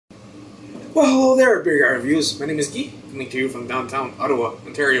Well, hello there, Beer Guy Reviews. My name is Guy, coming to you from downtown Ottawa,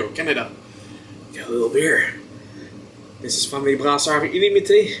 Ontario, Canada. Get a little beer. This is from the Brasseurs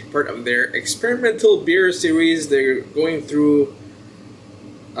Illimités, part of their experimental beer series. They're going through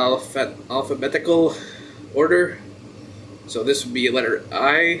alphabetical order. So this would be letter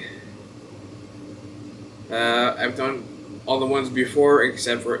I. I've done all the ones before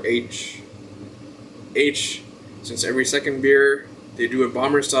except for H. H, since every second beer they do a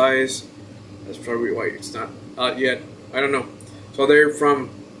bomber size. That's probably why it's not out yet. I don't know. So they're from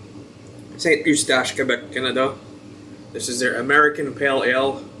Saint Eustache, Quebec, Canada. This is their American Pale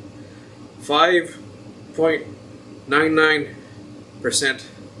Ale. 5.99%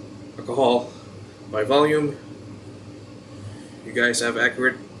 alcohol by volume. You guys have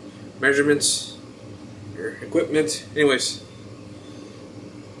accurate measurements, your equipment. Anyways,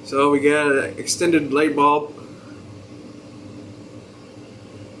 so we got an extended light bulb.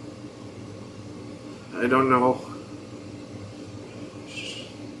 I don't know.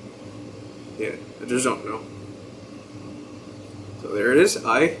 Yeah, I just don't know. So there it is,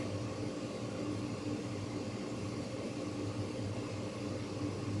 I.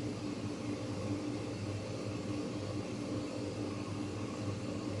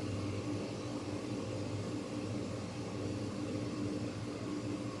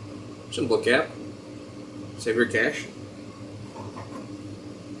 Simple cap. Save your cash.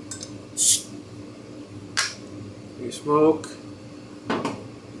 You smoke. The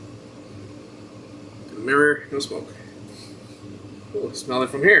mirror, no smoke. Oh, smell it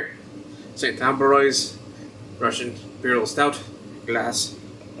from here. St. Tambour's Russian Imperial Stout glass.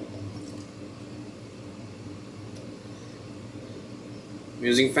 I'm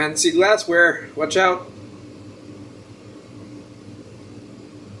using fancy glassware. Watch out.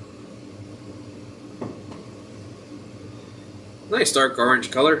 Nice dark orange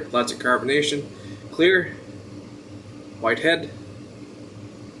color, lots of carbonation, clear, white head.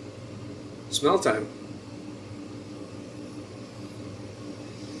 Smell time.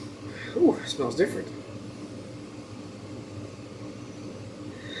 Ooh, it smells different.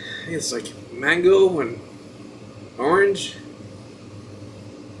 It's like mango and orange.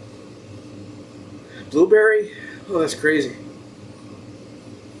 Blueberry. Oh, that's crazy.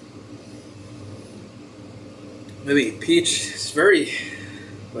 Maybe peach. It's very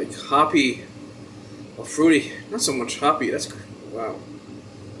like hoppy or fruity. Not so much hoppy. That's wow.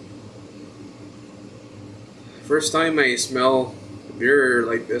 First time I smell beer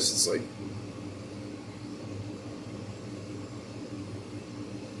like this, it's like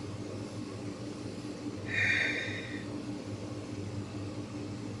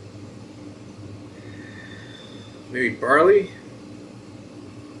maybe barley.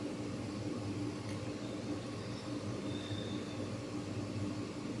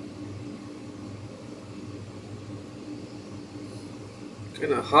 What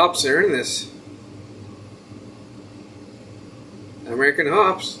kind of hops are in this? American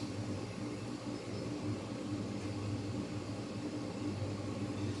hops.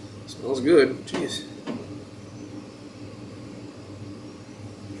 Smells good. Jeez.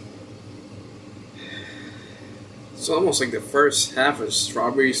 It's almost like the first half of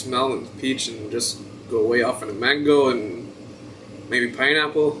strawberry smell and peach and just go way off into mango and maybe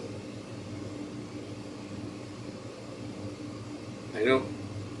pineapple. I know.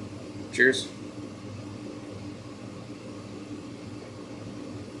 Cheers.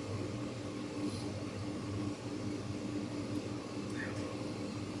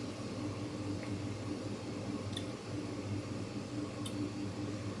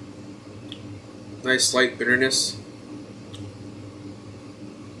 Nice slight bitterness.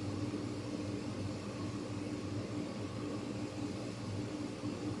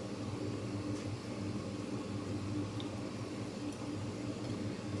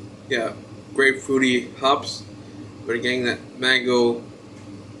 Yeah, grapefruity hops, but again that mango,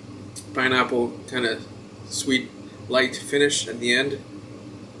 pineapple kind of sweet, light finish at the end.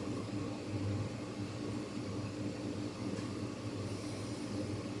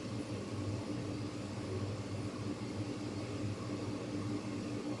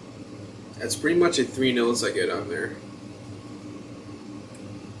 That's pretty much the 3 notes I get on there.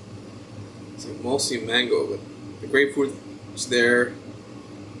 It's like mostly mango, but the grapefruit is there.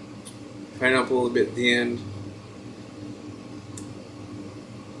 Pineapple a bit at the end.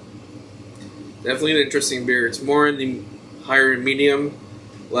 Definitely an interesting beer. It's more in the higher medium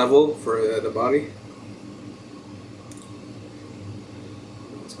level for the body.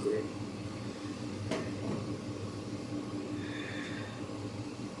 That's great.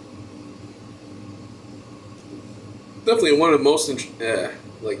 definitely one of the most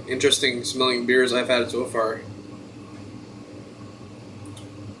like interesting smelling beers I've had so far.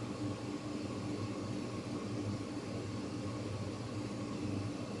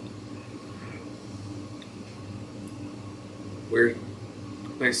 Weird,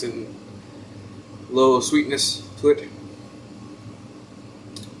 nice and low sweetness to it.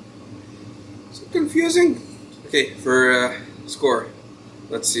 So confusing. Okay, for score,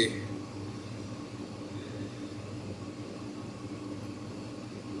 let's see.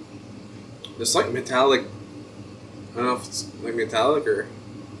 It's like metallic. I don't know if it's like metallic or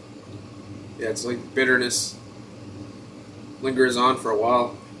yeah, it's like bitterness lingers on for a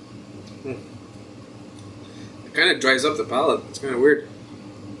while. It kind of dries up the palate. It's kind of weird.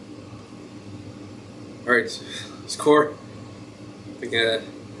 All right, score. I think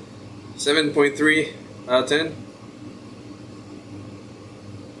 7.3 out of 10.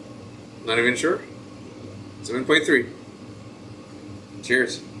 Not even sure. 7.3.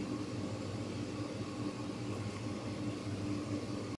 Cheers.